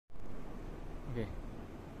Okay.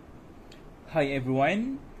 Hi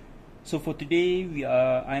everyone. So for today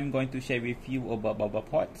I'm going to share with you about baba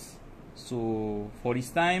pots. So for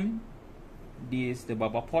this time, this is the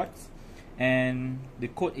baba pots, and the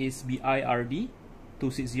code is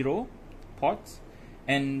BI-RD-260 pots,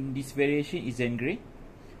 and this variation is Zen Grey.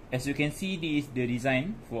 As you can see, this is the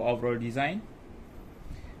design for overall design.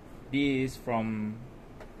 This is from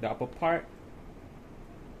the upper part,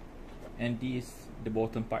 and this is the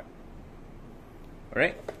bottom part.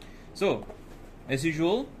 Alright, so as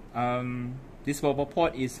usual, this baba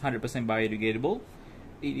pot is 100% biodegradable.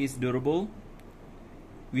 It is durable,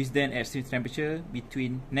 withstand extreme temperature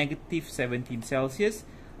between -17 Celsius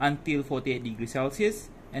until 48 degrees Celsius,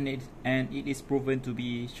 and it is proven to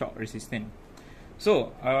be shock resistant.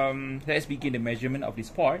 So let's begin the measurement of this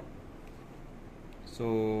pot.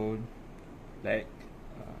 So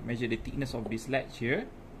measure the thickness of this ledge here.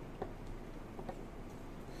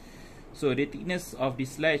 So the thickness of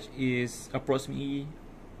this ledge is approximately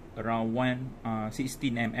around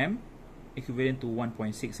 16 mm, equivalent to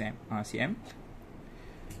 1.6 cm.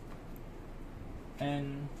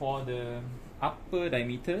 And for the upper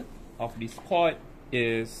diameter of this pot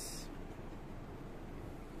is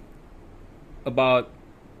about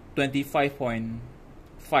 25.5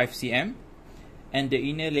 cm, and the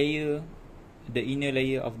inner layer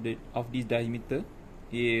of this diameter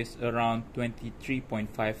is around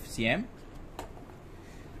 23.5 cm.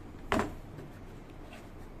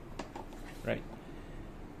 Right.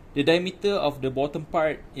 The diameter of the bottom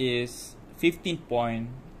part is 15.5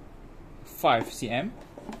 cm,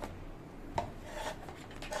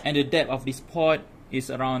 and the depth of this pot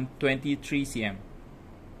is around 23 cm.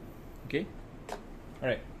 Okay.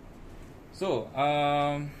 Alright. So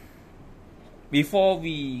before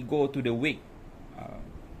we go to the weight,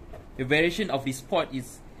 the variation of this pot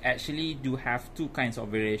is actually do have two kinds of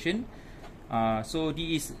variation. So this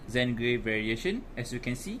is Zen Grey variation, as you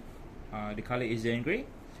can see. The color is Zen Grey,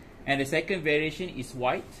 and the second variation is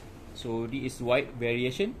white. So this is white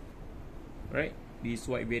variation, right? This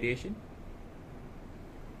white variation,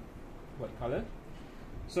 white color.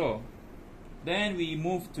 So then we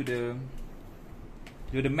move to the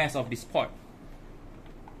mass of this pot.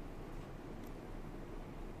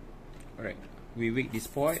 Alright, we weigh this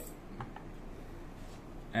pot,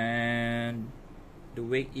 and the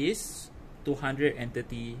weight is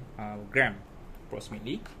 230 gram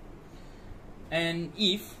approximately. And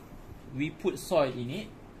if we put soil in it,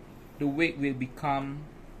 the weight will become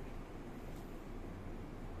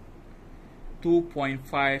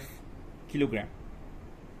 2.5 kilogram.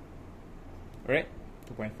 Alright,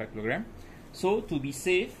 2.5 kilogram. So to be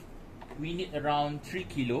safe, we need around 3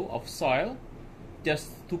 kilo of soil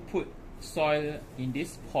just to put soil in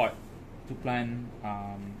this pot to plant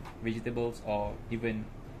vegetables or even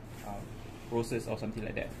roses or something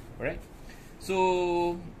like that. Alright,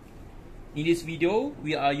 so in this video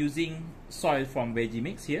we are using soil from veggie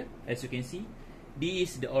mix here. As you can see,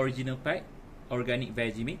 this is the original pack, organic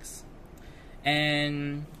veggie mix.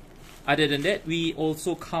 And other than that, we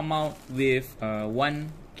also come out with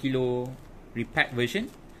 1 kilo repack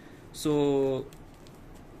version. So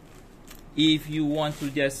if you want to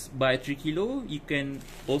just buy 3 kilo, you can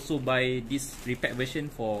also buy this repack version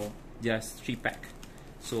for just 3 pack.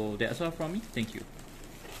 So that's all from me. Thank you.